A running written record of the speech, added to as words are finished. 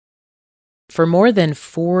For more than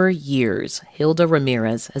 4 years, Hilda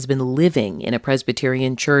Ramirez has been living in a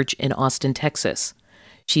Presbyterian church in Austin, Texas.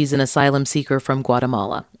 She's an asylum seeker from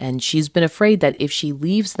Guatemala, and she's been afraid that if she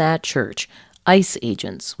leaves that church, ICE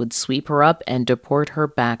agents would sweep her up and deport her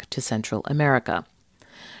back to Central America.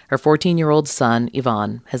 Her 14-year-old son,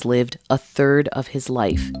 Ivan, has lived a third of his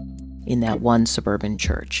life in that one suburban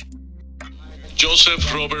church.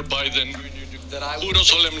 Joseph Robert Biden, juro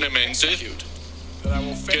solemnemente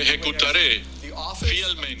que ejecutaré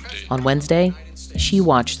fielmente. On Wednesday, she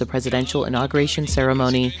watched the presidential inauguration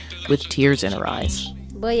ceremony with tears in her eyes.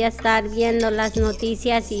 Voy a estar viendo las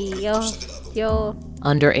noticias y yo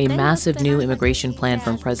Under a massive new immigration plan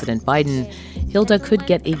from President Biden, Hilda could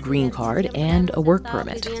get a green card and a work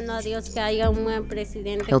permit.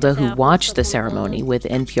 Hilda, who watched the ceremony with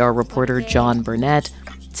NPR reporter John Burnett,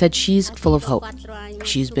 said she's full of hope.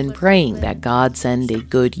 She's been praying that God send a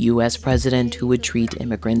good U.S. president who would treat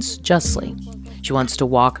immigrants justly. She wants to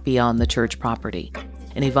walk beyond the church property.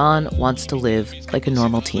 And Ivan wants to live like a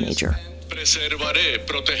normal teenager. Preservaré,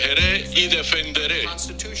 protegeré y defenderé la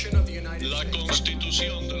Constitución de los Estados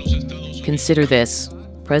Unidos. Consider this.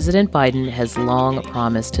 President Biden has long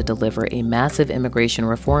promised to deliver a massive immigration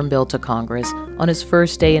reform bill to Congress on his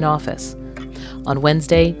first day in office. On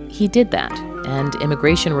Wednesday, he did that, and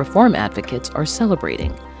immigration reform advocates are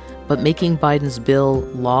celebrating. But making Biden's bill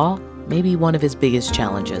law may be one of his biggest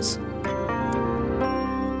challenges.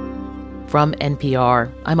 From NPR,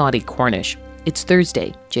 I'm Audie Cornish. It's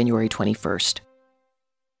Thursday, January 21st.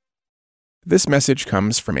 This message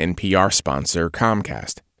comes from NPR sponsor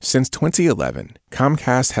Comcast. Since 2011,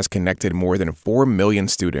 Comcast has connected more than 4 million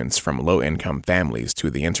students from low-income families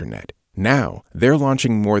to the internet. Now, they're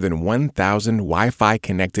launching more than 1,000 Wi-Fi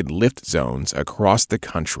connected lift zones across the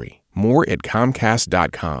country. More at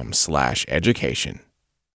comcast.com/education.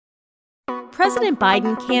 President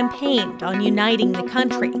Biden campaigned on uniting the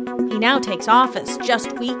country. He now takes office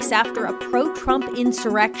just weeks after a pro-Trump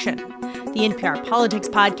insurrection. The NPR Politics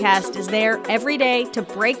podcast is there every day to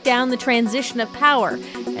break down the transition of power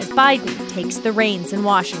as Biden takes the reins in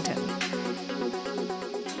Washington.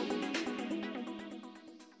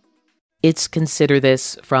 It's Consider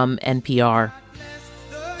This from NPR.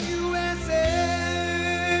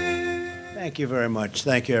 Thank you very much.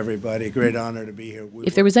 Thank you, everybody. Great honor to be here.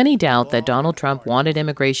 If there was any doubt that Donald Trump wanted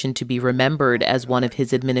immigration to be remembered as one of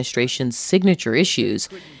his administration's signature issues,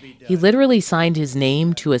 he literally signed his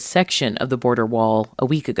name to a section of the border wall a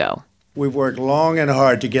week ago. We've worked long and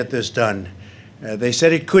hard to get this done. They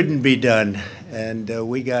said it couldn't be done, and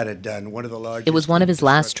we got it done. It was one of his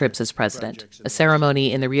last trips as president, a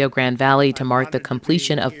ceremony in the Rio Grande Valley to mark the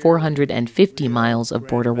completion of 450 miles of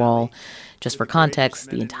border wall. Just for context,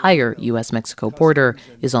 the entire U.S.-Mexico border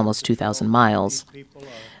is almost 2,000 miles.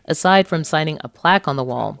 Aside from signing a plaque on the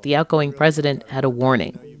wall, the outgoing president had a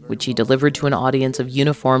warning, which he delivered to an audience of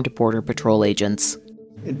uniformed Border Patrol agents.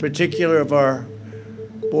 In particular, if our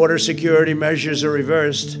border security measures are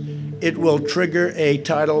reversed, it will trigger a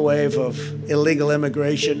tidal wave of illegal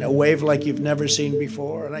immigration, a wave like you've never seen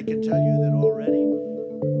before. And I can tell you that already.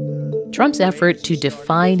 Trump's effort to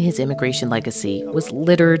define his immigration legacy was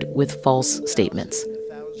littered with false statements.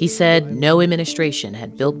 He said no administration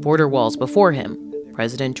had built border walls before him.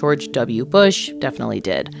 President George W. Bush definitely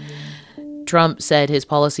did. Trump said his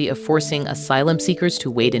policy of forcing asylum seekers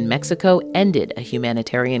to wait in Mexico ended a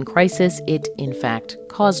humanitarian crisis. It, in fact,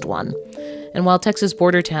 caused one. And while Texas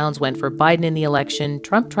border towns went for Biden in the election,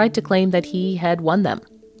 Trump tried to claim that he had won them.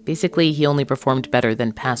 Basically, he only performed better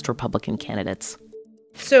than past Republican candidates.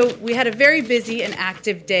 So we had a very busy and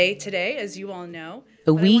active day today, as you all know.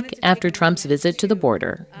 A week after Trump's visit to the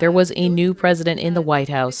border, there was a new president in the White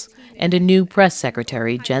House, and a new press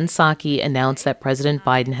secretary, Jen Psaki, announced that President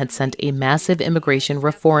Biden had sent a massive immigration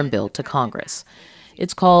reform bill to Congress.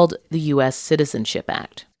 It's called the U.S. Citizenship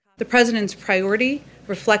Act. The president's priority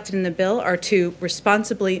reflected in the bill are to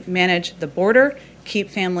responsibly manage the border, keep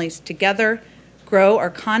families together, grow our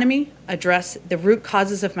economy, address the root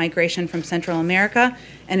causes of migration from Central America,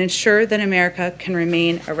 and ensure that America can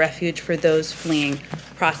remain a refuge for those fleeing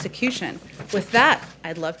prosecution. With that,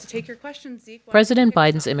 I'd love to take your questions, Zeke. President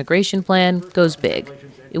Biden's immigration plan goes big.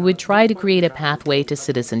 It would try to create a pathway to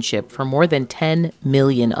citizenship for more than 10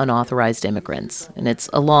 million unauthorized immigrants. And it's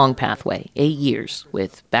a long pathway, 8 years,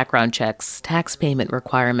 with background checks, tax payment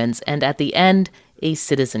requirements, and at the end, a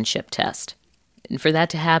citizenship test. And for that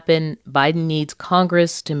to happen, Biden needs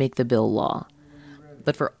Congress to make the bill law.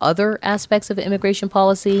 But for other aspects of immigration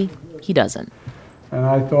policy, he doesn't. And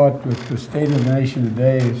I thought with the state of the nation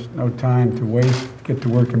today is no time to waste, get to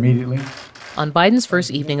work immediately. On Biden's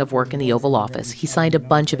first evening of work in the Oval Office, he signed a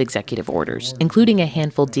bunch of executive orders, including a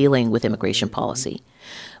handful dealing with immigration policy.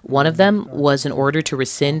 One of them was an order to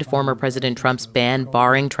rescind former President Trump's ban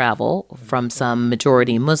barring travel from some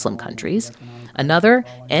majority Muslim countries. Another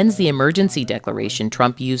ends the emergency declaration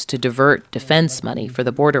Trump used to divert defense money for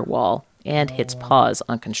the border wall and hits pause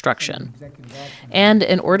on construction. And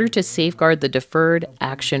an order to safeguard the Deferred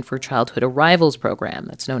Action for Childhood Arrivals program,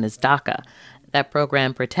 that's known as DACA. That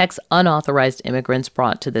program protects unauthorized immigrants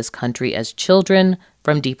brought to this country as children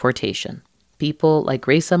from deportation. People like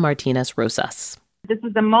Gracia Martinez Rosas. This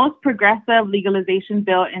is the most progressive legalization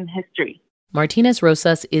bill in history. Martinez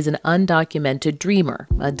Rosas is an undocumented dreamer,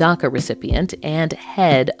 a DACA recipient, and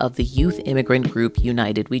head of the youth immigrant group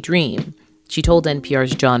United We Dream. She told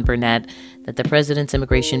NPR's John Burnett that the president's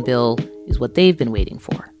immigration bill is what they've been waiting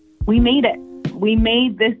for. We made it. We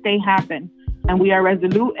made this day happen. And we are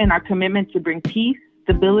resolute in our commitment to bring peace,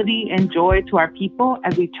 stability, and joy to our people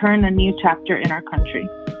as we turn a new chapter in our country.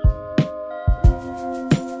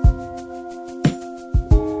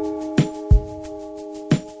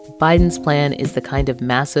 Biden's plan is the kind of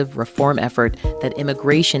massive reform effort that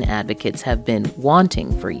immigration advocates have been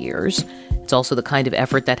wanting for years. It's also the kind of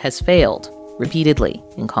effort that has failed repeatedly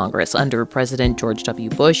in Congress under President George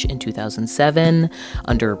W. Bush in 2007,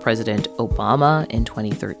 under President Obama in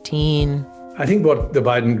 2013. I think what the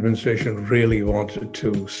Biden administration really wanted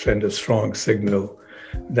to send a strong signal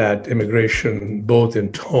that immigration, both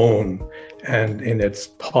in tone and in its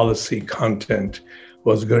policy content,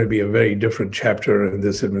 was going to be a very different chapter in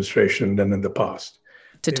this administration than in the past.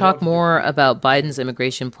 To talk more about Biden's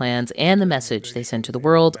immigration plans and the message they send to the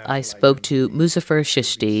world, I spoke to Muzaffar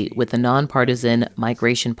Chishti with the nonpartisan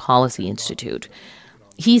Migration Policy Institute.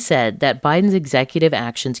 He said that Biden's executive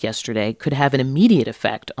actions yesterday could have an immediate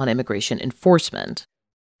effect on immigration enforcement.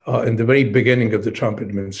 In the very beginning of the Trump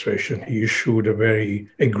administration, he issued a very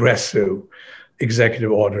aggressive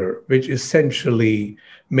executive order, which essentially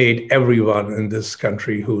made everyone in this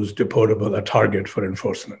country who's deportable a target for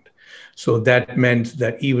enforcement. So that meant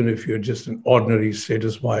that even if you're just an ordinary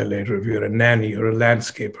status violator, if you're a nanny or a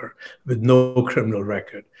landscaper with no criminal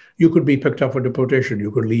record, you could be picked up for deportation.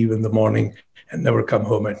 You could leave in the morning and never come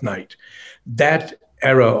home at night. That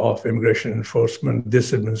era of immigration enforcement,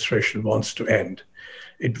 this administration wants to end.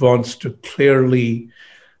 It wants to clearly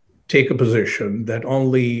take a position that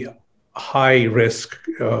only high-risk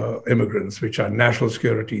immigrants, which are national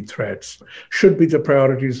security threats, should be the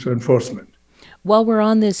priorities for enforcement. While we're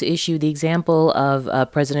on this issue, the example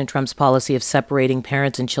of President Trump's policy of separating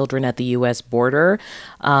parents and children at the U.S. border,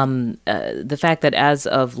 the fact that as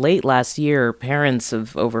of late last year, parents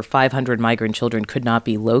of over 500 migrant children could not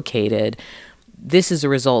be located, this is a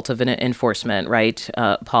result of an enforcement,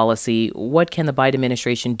 policy. What can the Biden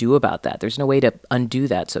administration do about that? There's no way to undo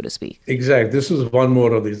that, so to speak. Exactly. This is one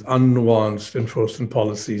more of these unnuanced enforcement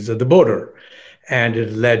policies at the border. And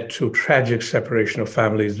it led to tragic separation of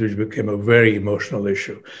families, which became a very emotional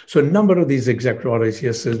issue. So a number of these executive orders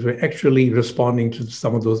yesterday were actually responding to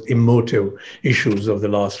some of those emotive issues of the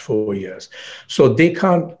last 4 years. So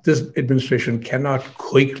this administration cannot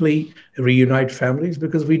quickly reunite families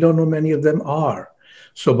because we don't know many of them are.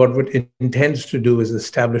 So what it intends to do is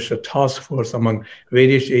establish a task force among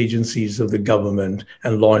various agencies of the government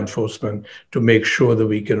and law enforcement to make sure that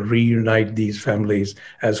we can reunite these families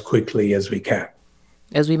as quickly as we can.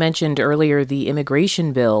 As we mentioned earlier, the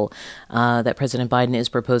immigration bill that President Biden is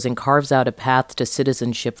proposing carves out a path to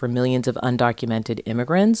citizenship for millions of undocumented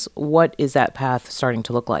immigrants. What is that path starting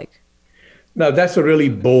to look like? Now, that's a really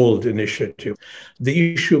bold initiative.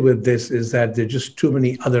 The issue with this is that there are just too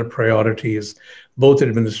many other priorities, both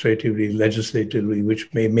administratively, legislatively,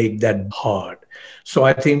 which may make that hard. So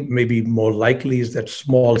I think maybe more likely is that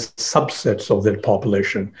small subsets of that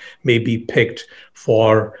population may be picked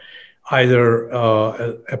for either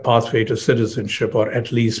a pathway to citizenship or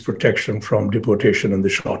at least protection from deportation in the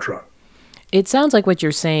short run. It sounds like what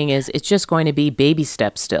you're saying is it's just going to be baby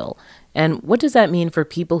steps still. And what does that mean for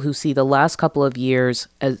people who see the last couple of years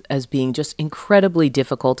as being just incredibly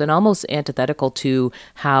difficult and almost antithetical to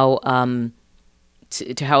how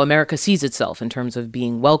America sees itself in terms of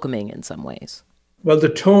being welcoming in some ways? Well, the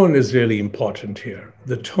tone is really important here.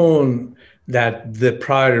 The tone that the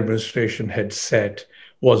prior administration had set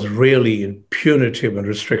was really punitive and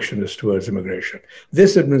restrictionist towards immigration.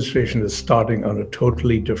 This administration is starting on a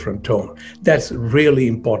totally different tone. That's really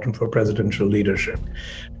important for presidential leadership.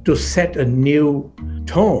 To set a new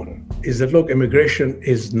tone is that, look, immigration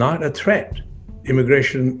is not a threat.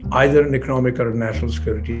 Immigration, either an economic or a national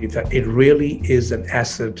security threat, it really is an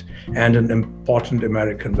asset and an important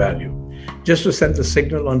American value. Just to send the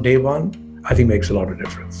signal on day one, I think makes a lot of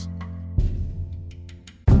difference.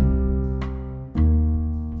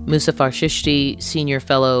 Muzaffar Shishti, Senior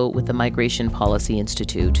Fellow with the Migration Policy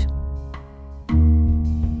Institute.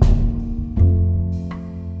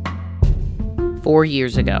 Four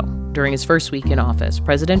years ago, during his first week in office,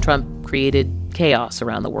 President Trump created chaos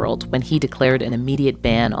around the world when he declared an immediate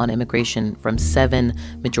ban on immigration from 7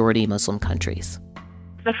 majority Muslim countries.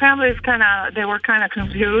 The families they were kind of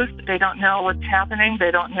confused. They don't know what's happening.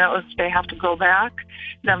 They don't know if they have to go back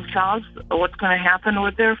themselves, or what's going to happen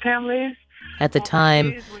with their families. At the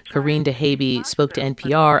time, Karine DeHaby spoke to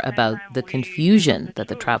NPR about the confusion that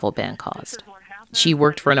the travel ban caused. She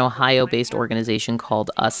worked for an Ohio-based organization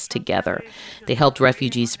called Us Together. They helped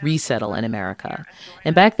refugees resettle in America.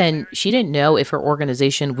 And back then, she didn't know if her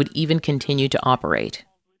organization would even continue to operate.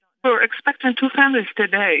 We were expecting 2 families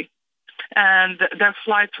today, and their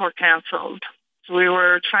flights were canceled. We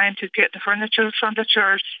were trying to get the furniture from the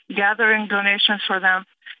church, gathering donations for them,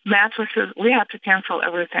 mattresses. We had to cancel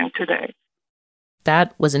everything today.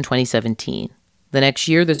 That was in 2017. The next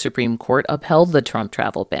year, the Supreme Court upheld the Trump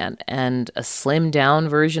travel ban, and a slimmed-down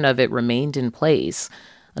version of it remained in place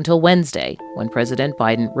until Wednesday, when President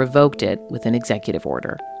Biden revoked it with an executive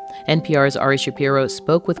order. NPR's Ari Shapiro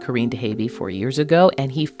spoke with Karine DeHaby 4 years ago,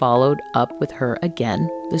 and he followed up with her again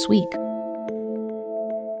this week.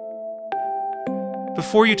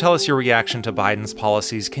 Before you tell us your reaction to Biden's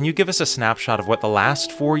policies, can you give us a snapshot of what the last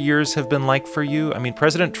 4 years have been like for you? I mean,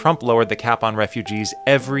 President Trump lowered the cap on refugees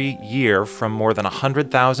every year from more than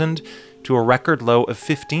 100,000 to a record low of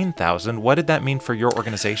 15,000. What did that mean for your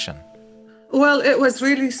organization? Well, it was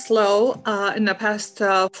really slow. In the past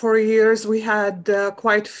 4 years, we had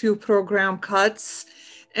quite a few program cuts.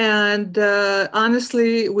 And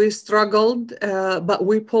honestly, we struggled, but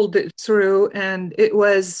we pulled it through. And it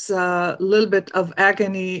was a little bit of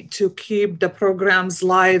agony to keep the programs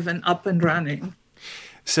live and up and running.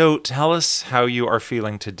 So tell us how you are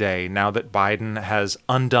feeling today now that Biden has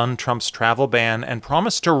undone Trump's travel ban and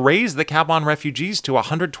promised to raise the cap on refugees to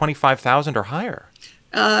 125,000 or higher.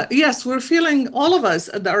 Yes, we're feeling, all of us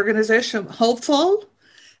at the organization, hopeful.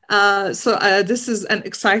 This is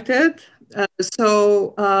excited.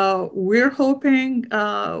 We're hoping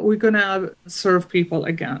we're going to serve people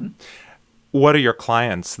again. What are your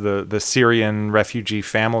clients, the Syrian refugee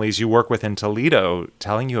families you work with in Toledo,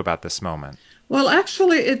 telling you about this moment? Well,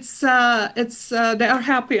 actually, it's they are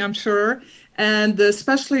happy, I'm sure, and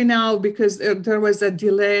especially now because there was a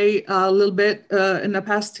delay a little bit in the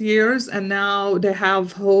past years, and now they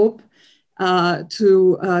have hope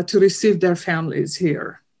to receive their families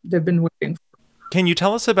here. They've been waiting. Can you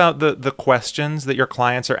tell us about the questions that your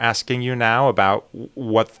clients are asking you now about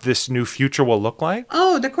what this new future will look like?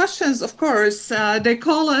 Oh, the questions, of course. They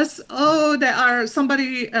call us. Oh, there are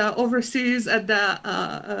somebody overseas at the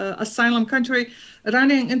asylum country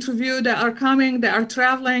running interview. They are coming. They are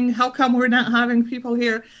traveling. How come we're not having people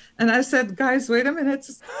here? And I said, guys, wait a minute.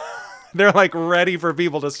 They're like ready for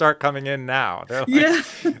people to start coming in now. They're like, yeah.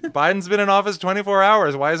 Biden's been in office 24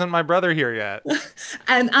 hours. Why isn't my brother here yet?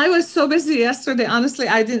 And I was so busy yesterday. Honestly,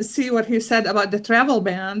 I didn't see what he said about the travel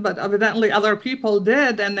ban, but evidently other people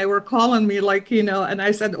did. And they were calling me and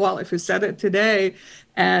I said, well, if you said it today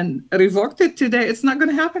and revoked it today, it's not going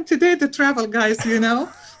to happen today, the travel guys,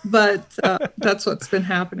 But that's what's been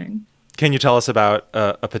happening. Can you tell us about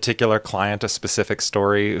a particular client, a specific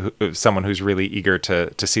story, someone who's really eager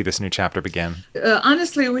to see this new chapter begin?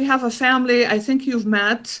 Honestly, we have a family I think you've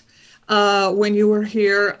met when you were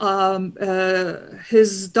here.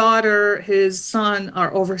 His daughter, his son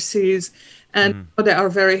are overseas, and they are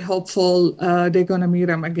very hopeful they're going to meet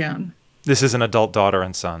him again. This is an adult daughter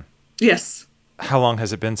and son? Yes. How long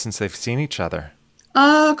has it been since they've seen each other?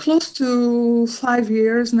 Close to 5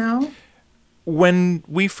 years now. When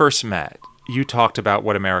we first met, you talked about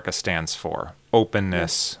what America stands for: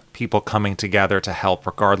 openness, people coming together to help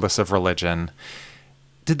regardless of religion.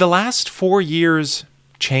 Did the last 4 years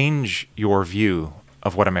change your view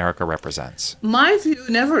of what America represents? My view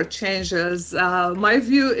never changes. My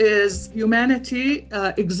view is humanity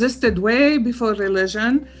existed way before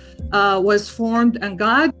religion was formed, and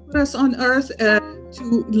God put us on earth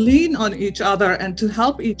to lean on each other and to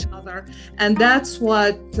help each other. And that's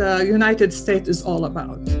what United States is all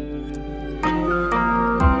about.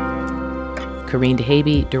 Karine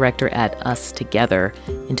DeHaby, director at Us Together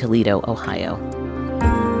in Toledo, Ohio.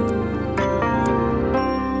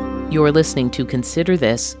 You're listening to Consider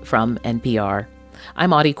This from NPR.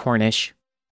 I'm Audie Cornish.